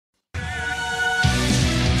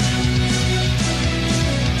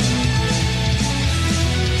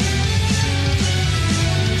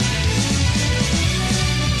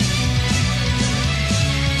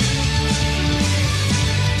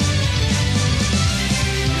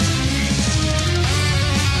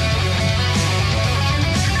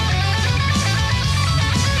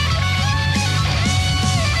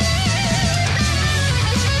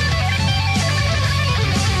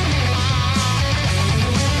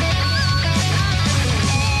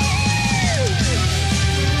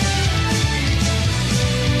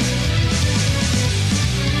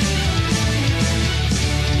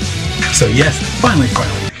yes, finally,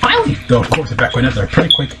 though of course I'm back with another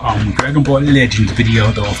pretty quick Dragon Ball Legends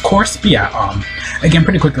video, though of course, but yeah, again,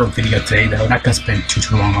 pretty quick video today, though, not gonna spend too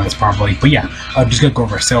long on this probably, but yeah, I'm just gonna go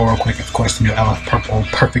over Cell real quick. Of course, the new LF Purple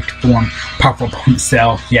Perfect Form Powerful Opponent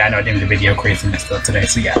Cell. Yeah, I know I did the video craziness though today,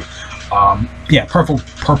 so yeah, yeah, purple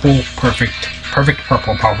perfect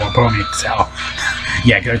purple powerful opponent Cell.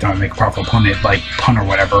 Yeah, every time I make a powerful opponent like pun or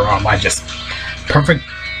whatever, I just perfect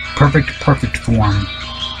form.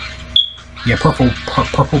 Yeah, purple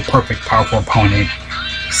perfect powerful opponent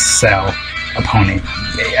Cell opponent.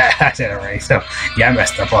 Yeah, I said it right. So yeah, I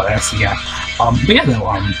messed up all that. So yeah, but yeah,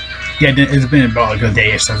 though, yeah, it's been about like a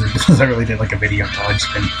day or so since I really did like a video. So I've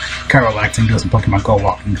just been kind of relaxing, doing some Pokemon Go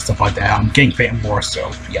walking and stuff like that. I'm getting fit and more,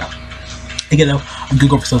 so yeah. Again, though, I'm gonna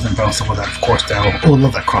go for skills and info and stuff like that, of course, though. Oh, I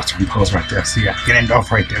love that cross-turn pose right there. So yeah, get end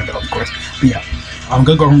off right there, though, of course. But yeah, I'm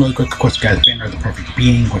gonna go over really quick. Of course, you guys, banner of the perfect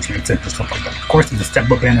being, which makes sense and stuff like that. Of course, there's a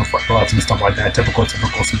step-up banner for gloves and stuff like that. Typical,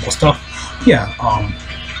 simple stuff. Yeah,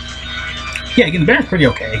 yeah, again, the banner's pretty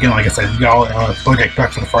okay. Again, like I said, y'all, look at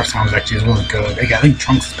back for the first time was actually really good. Again, I think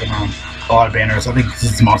Trunks has been on a lot of banners. I think this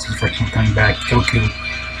is Monster's first time coming back. Goku,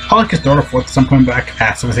 I like his third or fourth time coming back.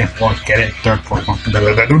 So we're saying, well, get it, third, fourth one.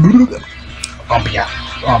 But yeah,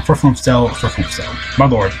 first form Cell, my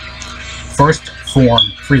lord. First form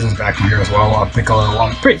Frieza's back on here as well. Piccolo,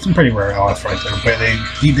 some pretty rare LS right there, but they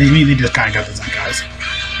just kind of got this on guys.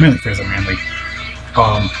 Mainly Frieza, mainly.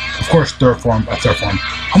 Of course, third form.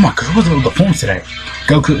 Oh my god, what was the forms today?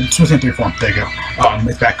 Goku, Super Saiyan 3 form. There you go.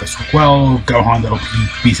 It's back as well. Gohan, the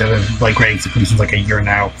B7, like grading since like a year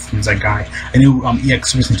now from that guy. A new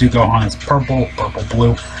EX Super Saiyan 2 Gohan is purple,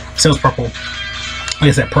 blue. Cell's purple. Like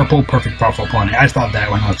I said, purple, perfect, powerful opponent. I just thought that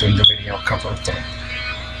when I was doing the video cover, so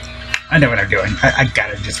I know what I'm doing. I got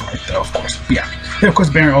it just right, though, of course. But yeah, and of course,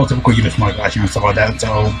 banner all typical units, smart flashing and stuff like that.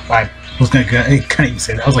 So I was gonna kind of even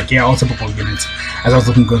say that. I was like, yeah, all typical units. As I was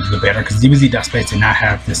looking good to the banner, because DBZ Space did not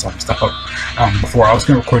have this stuff up before. I was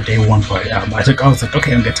gonna record day one, but I was like,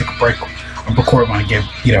 okay, I'm gonna take a break. I'm recording when I get,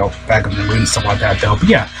 back up in the mood and stuff like that, though. But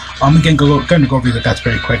yeah, again, gonna go over that's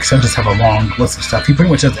pretty quick. So I just have a long list of stuff. He pretty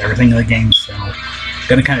much does everything in the game, so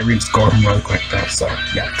gonna kind of read score him really quick though. So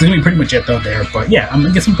yeah, it's gonna be pretty much it though there. But yeah, I'm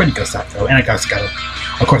gonna get some pretty good stuff though. And I gotta,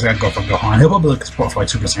 of course, I gotta go for Gohan. He'll probably look sport for like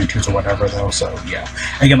Super Saiyan 2s or whatever though. So yeah,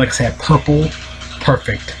 again, like I said, purple,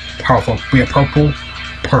 perfect, powerful. We have purple,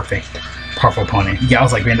 perfect, powerful opponent. Yeah, I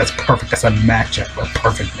was like, man, that's perfect. That's a matchup of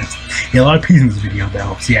perfectness. Yeah, a lot of P's in this video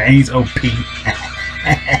though. So yeah, and he's OP.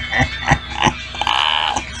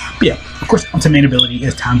 But yeah, of course, onto main ability.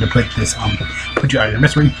 It's time to put this put you out of your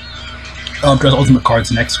misery. Draws ultimate cards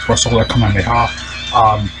next for Solar Kamehameha.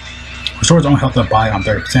 Restores own health up by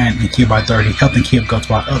 30% and Ki by 30. Health and Ki goes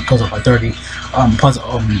up by 30. Plus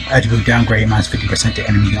attribute downgrade minus 50% to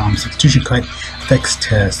enemy substitution cut. Effects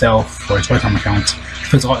to self for its lifetime accounts.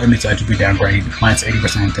 Puts all enemies attribute downgrade minus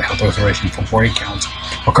 80% to health restoration for 40 accounts.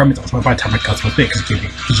 Or Kermit's ultimate by time cuts with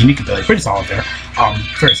his unique ability. Pretty solid there.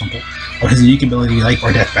 Very simple. His unique ability, life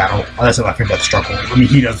or death battle. That's a life or death struggle. I mean,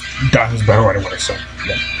 he does better right away, so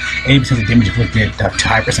yeah. 80% of damage inflicted to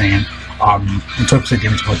Hyper Saiyan, and 20%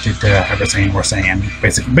 damage inflicted to Hyper Saiyan or Saiyan.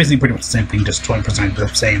 Basically pretty much the same thing, just 20%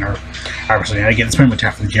 of Saiyan or Hyper Saiyan. Again, it's pretty much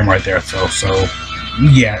half of the game right there, so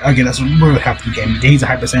yeah, again, that's really half the game. He's a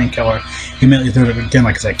Hyper Saiyan killer. He immediately threw it again,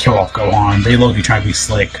 like I said, kill off Gohan. They low-key try to be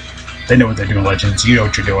slick. They know what they're doing, Legends. You know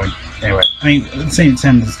what you're doing. Anyway, I mean, the same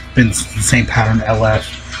has been the same pattern. LF,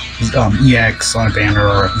 EX on a banner,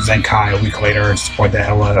 or Zenkai a week later to support the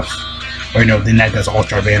LF. Or the net does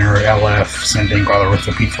All-Star banner, LF, sending Garler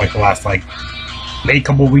repeat for like the last maybe a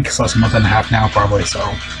couple of weeks, less a month and a half now probably, so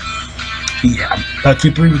yeah, about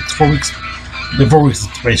 2, 3 weeks, 4 weeks. The 4 weeks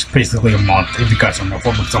is basically a month, if you guys don't know.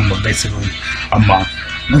 4 weeks almost basically a month.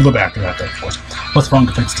 A little bit after that though, of course. Plus the following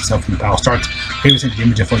effects to self from the battle starts. 80%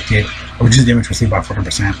 damage inflicted, or reduces damage received by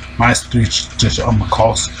 40%. Minus 3 just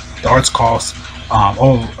cost. The arts cost.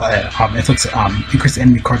 Inflicts increased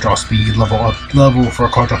enemy card draw speed. Level for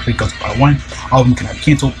card draw speed goes by 1. All of them cannot be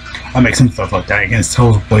cancelled. That makes some stuff like that. Again, it's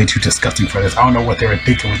so way too disgusting for this. I don't know what they were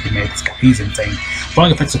thinking when they made this guy. He's insane.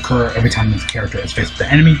 Following effects occur every time this character is faced with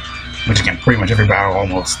the enemy, which again, pretty much every battle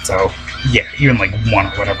almost. So yeah, even like one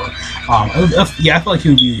or whatever. Yeah, I feel like he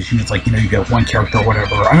would be these units like you get one character or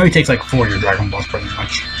whatever. I know he takes like 4 of your Dragon Balls pretty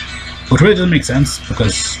much, which really doesn't make sense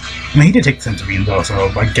because I mean he did take the sense of being though. So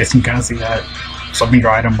I guess you can kind of see that. Something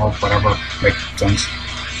dry item or whatever makes sense.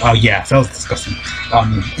 Yeah, that was disgusting.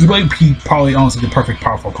 He probably honestly the perfect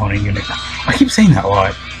powerful opponent unit. I keep saying that a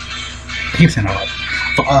lot.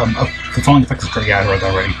 The following effects is great. Yeah, I read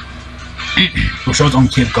that already. Restores on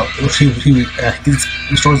Ki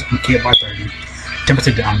restores on Ki by 30.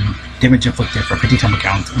 10% damage inflicted for 50 time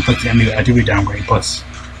counts. Inflicts the enemy with attribute downgrade plus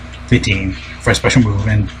 15 for a special move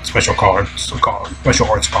and special special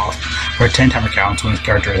arts cost for 10 timer counts when his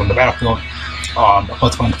character is on the battlefield.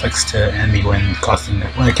 Plus 1 inflicts to enemy when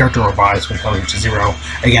the character revives with health to 0.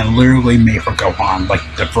 Again, literally made for Gohan. Like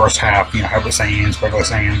the first half, you know, Hyper Saiyans, regular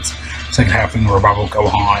Saiyans. Second half, in the revival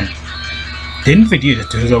Gohan. Didn't Vegeta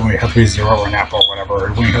just do this when your health reaches 0 or an apple or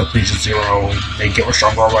whatever? When your health reaches 0, they get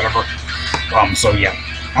stronger or whatever. So yeah.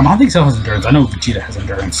 I don't think Cell has endurance. I know Vegeta has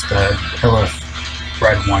endurance. The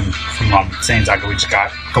red one from Saiyan Saga we just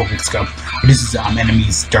got a couple weeks ago. Reduces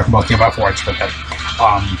enemies DragonBallZ by 4. I just put that.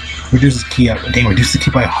 Reduces ki reduces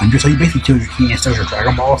ki by 100, so you basically kill your ki and steals your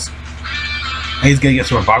Dragon Balls. And he's gonna get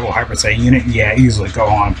to a revival Hyper Saiyan unit. Yeah, easily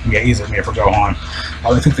Gohan. Yeah, easily made for Gohan.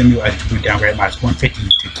 I took the new attribute downgrade match 150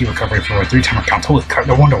 to ki recovery for 3 timer counts. Holy crap,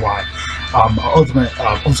 no wonder why.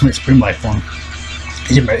 Ultimate Supreme Life form.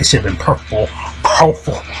 It should have been purple.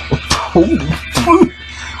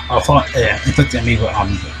 Inflict the enemy with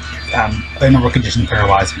a number of conditions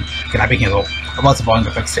paralyzing. Cannot be cancelled. Lots of volume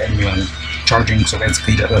effects to enemy when charging, so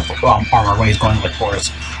basically he does armor when he's going like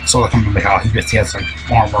force. So like how he has like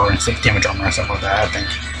armor and 6 damage armor and stuff like that, I think.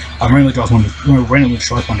 Randomly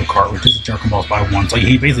destroys one card, reduces Dragon Balls by 1, so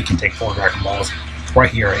he basically can take 4 Dragon Balls right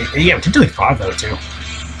here. Yeah, potentially 5 though too.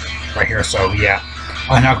 Right here, so yeah.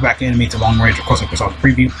 Now go back enemy to long range, of course like we saw in the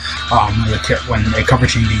preview. When a cover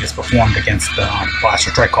chain is performed against the Blast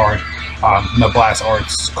or Strike card, the Blast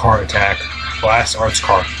Arts card attack. Blast Arts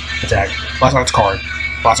card attack. Blast Arts card.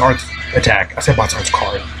 Blast Arts attack. I said Blast Arts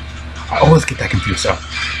card. I always get that confused. So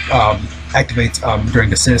activates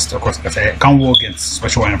during assist. Of course, like I said, combo against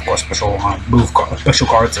special and of course special move cards, special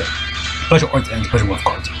arts and special move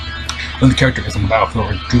cards. When the character is on the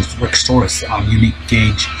battlefield, restores unique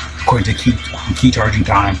gauge according to key charge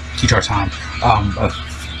time.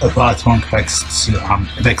 Applies one effects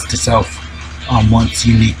to self. Once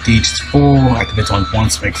unique gauge is full, activates only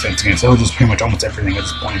once, makes sense again. So just pretty much almost everything at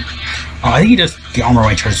this point. I think he does the armor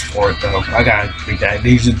range charges for it though. I gotta read that.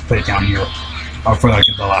 They usually put it down here for like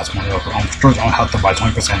the last one. Restores own health by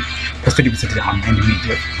 20%, plus 50% to enemy,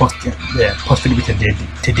 plus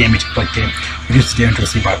 50% to damage inflicted. Reduces damage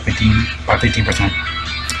received by 15%.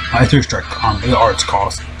 Third strike the arts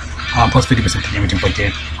cost. Plus 50% to damage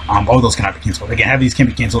inflicted. All those cannot be cancelled. Again, have these can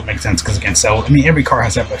be cancelled, makes sense because again, Cell. I mean, every card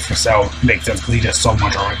has that, but for Cell, it makes sense because he does so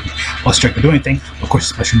much already. Plus, strike to do anything. Of course,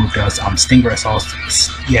 the special move does Stinger Assault.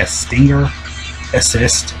 Yes, Stinger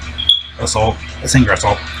Assist Assault. Stinger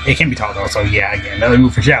Assault. It can be taught though, so yeah, again, another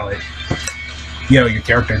move for Charlotte. Your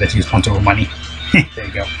character that you punch over money. There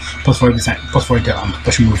you go. Plus 40%. Plus 40 to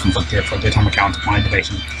special move inflicted for the time account upon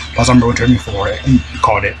activation. Plus armor returning for it and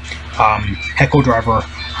called it. Heckle Driver.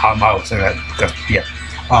 I'll say that because yeah.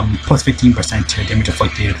 Plus 15% to damage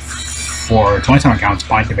inflicted for 20 time accounts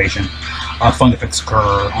upon activation. Fun effects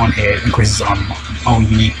occur on hit, increases own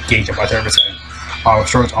unique gauge by 30%.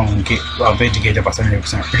 Restores own Veggie gauge by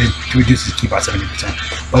 70%. Reduces ki by 70%.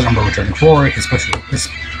 Plus number returning for his special.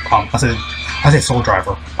 I say Soul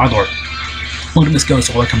Driver. My lord. Ultimate skill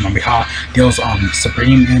Solar Kamehameha deals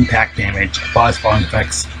supreme impact damage. Applies falling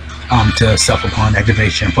effects to self upon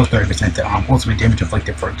activation, plus 30% to ultimate damage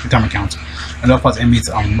inflicted for 2 timer counts. And nullifies enemies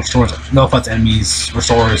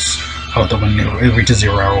restores health when it reaches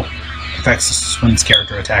 0. Affects when its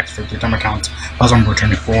character attacks for 3 timer counts. Plus armor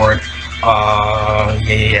returning forward.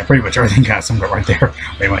 Yeah, pretty much everything got summed up right there.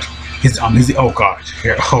 Pretty much. He's oh gosh,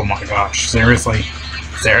 here, oh my gosh, seriously.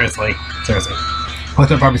 Plus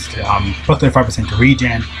 35% to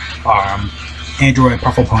regen. Android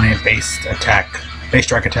powerful opponent base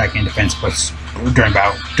strike attack and defense plus during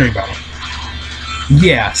battle.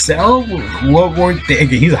 Yeah, Cell, again,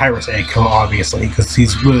 he's a high Saiyan killer, obviously, because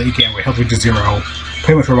he's really, again, with health reach to 0,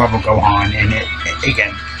 pretty much revival Gohan, and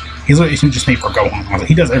again, he's just made for Gohan.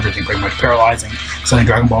 He does everything pretty much, paralyzing, selling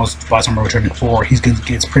Dragon Balls, blast armor returning 4, he's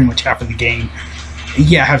gets pretty much half of the game.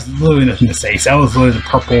 Yeah, I have literally nothing to say. Cell is literally the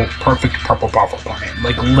perfect purple powerful opponent.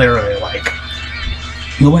 Like, literally, like,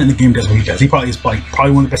 no one in the game does what he does. He probably is probably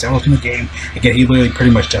one of the best elements in the game. Again, he literally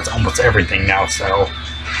pretty much does almost everything now, so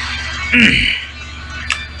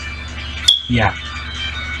yeah.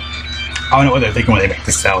 I don't know what they're thinking when they make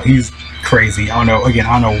this Cell. He's crazy. I don't know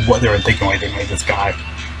what they were thinking when they made this guy.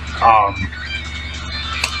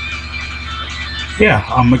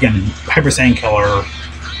 Again, Hyper Saiyan Killer.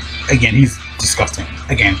 Again, he's disgusting.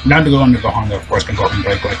 Again, not to go on to Gohan, though, of course, can go on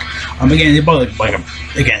very quick. Again, they probably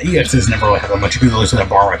again, EXs never really have that much. You can really see that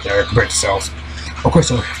bar right there compared to Cells. Of course,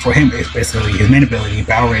 so for him, it's basically his main ability,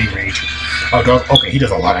 Battle Ready Rage. Okay, he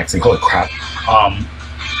does a lot actually. Holy crap.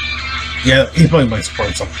 Yeah, he's probably like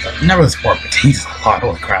support something. Not really support, but he does a lot.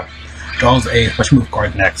 Holy crap. draws a special move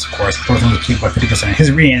card next, of course. Throws on the key by 50%.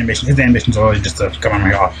 His animations are really just a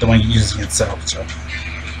Kamehameha off, the one he uses against himself. So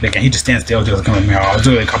again, he just stands still, does a Kamehameha off. It's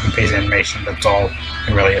really a copy and paste animation. That's all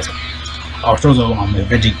it really is. Strozo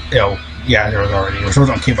Veggie. Yeah, there was already.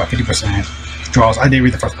 Strozo on key by 50%. Draws. I did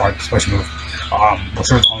read the first part. Special move.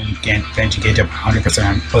 Strozo on Benji gauge up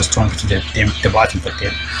 100% plus 20% to blast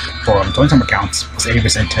inflicted for 20 timer counts plus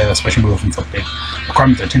 80% to special move inflicted.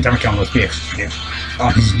 Requirements of 10 timer count must be executed.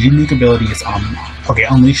 His unique ability is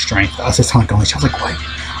Unleash Strength. I said something like Unleash. I was like,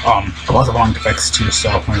 what? Lots of long effects to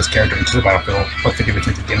yourself when this character enters the battlefield plus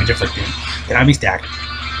 50% to damage inflicted. Cannot be stacked.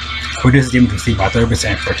 Reduces damage received by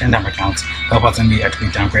 30% for 10 timer counts. That allows enemy to be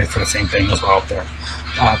downgraded for the same thing as well up there.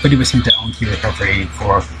 50% to own key recovery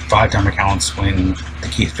for 5 timer counts when the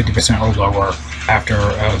key is 50% or lower after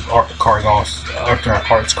art's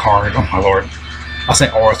card. Oh my lord. I'll say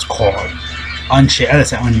art's card. I say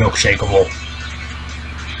unmilkshakeable.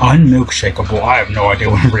 Unmilkshakeable. I have no idea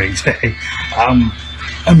what I'm ready to say. I'm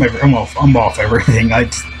off everything. I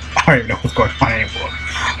don't even know what's going on anymore.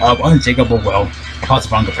 Unshakable will.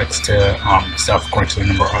 Positive bond effects to stuff according to the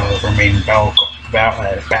number of remaining battle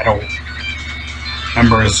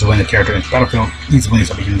members when the character enters the battlefield. Easily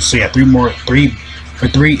used. So yeah, 3 for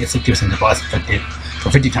 3 it's 60% to blast inflicted.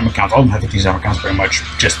 For 50 timer counts, all of them have 50 timer counts pretty much.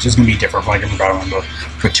 Just gonna be different for like every battle member.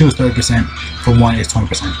 For 2 is 30%, for 1 is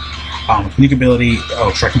 20%. Unique ability,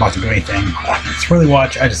 striking box can do anything. It's really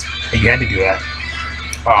watch, you had to do that.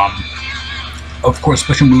 Of course,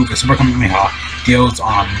 special move is Super Kamehameha, deals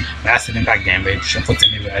massive impact damage, inflicts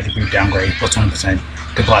enemy with attribute downgrade plus 20%,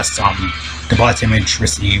 the blast damage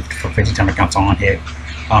received for 50 timer counts on hit.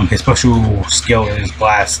 His special skill is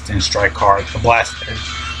Blast and Strike card. The Blast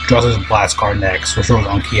draws his Blast card next, which rolls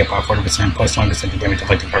on key up by 40% plus 20% to damage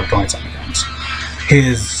inflicted for 20 timer counts.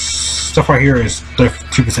 His stuff right here is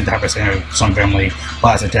 2% to hyper Sun Family,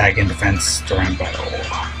 Blast attack and defense during battle.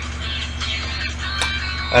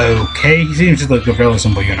 Okay, he seems just like a fairly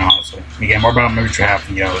simple unit, honestly. Again, more about maybe you have,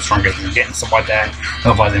 the strongest you get and stuff like that.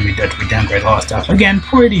 Otherwise, then we to be downgraded, all that stuff. Again,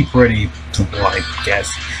 pretty simple, I guess.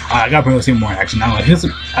 I gotta probably see more action. Now, again,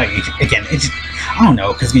 it's just, I don't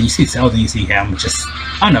know, because again, you see Cells and you see him, just,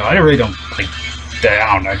 I don't know, I really don't, like,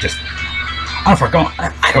 I don't know, just, I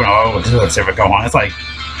don't know what to say for Gohan. It's like,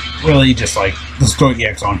 really just like, let's throw the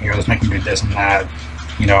X on here, let's make him do this and that,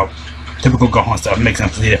 typical Gohan stuff. Makes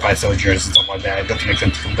sense to fight soldiers and stuff like that. It doesn't make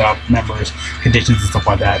sense for the members, conditions and stuff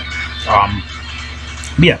like that.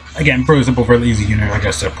 But yeah, again, pretty simple, really easy unit, I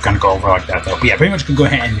guess, to kind of go over like that though. But yeah, pretty much could go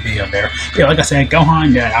ahead and end the video there. Yeah, like I said,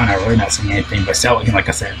 Gohan, yeah, I don't know, really not seeing anything, but Cell, again, like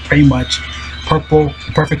I said, pretty much purple,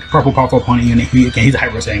 perfect purple powerful opponent unit. He's a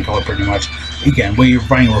Hyper Saiyan color pretty much. Again, when you're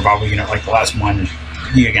running a revival unit like the last one,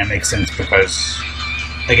 again, makes sense because,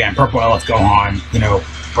 again, purple LF Gohan,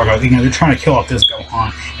 they're trying to kill off this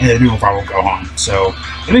Gohan and they're doing revival Gohan. So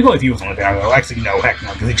it'd be cool if he was on the banner though. Actually, no, heck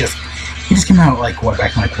no, because he just came out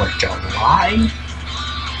back in July?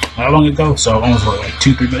 Not long ago, so almost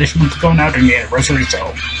 2-3 months ago now during the anniversary, so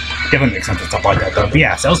definitely makes sense and stuff like that though. But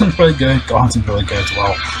yeah, Cell seems really good, Gohan seems really good as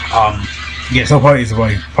well. Yeah, so probably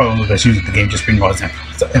one of the best users of the game, just bring all his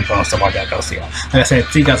info and stuff like that though. So yeah, like I said,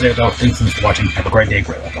 see you guys later though. Thanks so much for watching. Have a great day,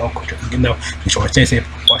 great life. Make sure to stay safe,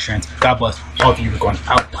 wash your hands. God bless all of you who are going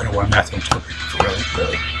out, put away masks and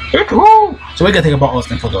really. So we gotta think about all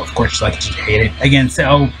this info though. Of course, you like it, you hate it. Again,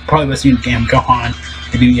 so probably best unit game, Gohan,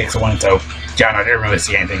 the new EX1, so yeah, I didn't really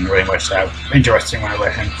see anything really much that interesting when I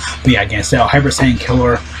read him. But yeah, again, Cell, Hyper Saiyan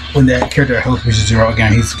Killer, when that character health reaches 0,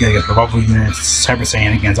 again, he's gonna get revival units. Hyper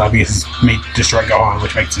Saiyan, again, obviously may destroy Gohan,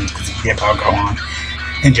 which makes sense because he can get power Gohan.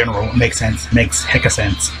 In general, it makes sense, makes hecka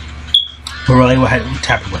sense. But really, we'll have to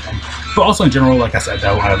tap it with him. But also in general, like I said,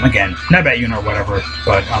 though, again, not bad unit or whatever,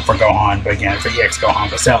 but for Gohan, but again, for EX Gohan,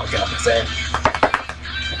 but Cell, again, like I said,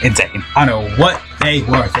 insane. I don't know what they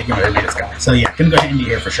were thinking when they made this guy. So yeah, gonna go ahead and end it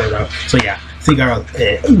here for sure though. So yeah, see you guys.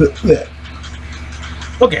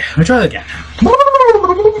 Okay, let me try that again.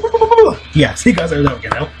 Yeah, see you guys later though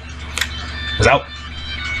again though. Was out.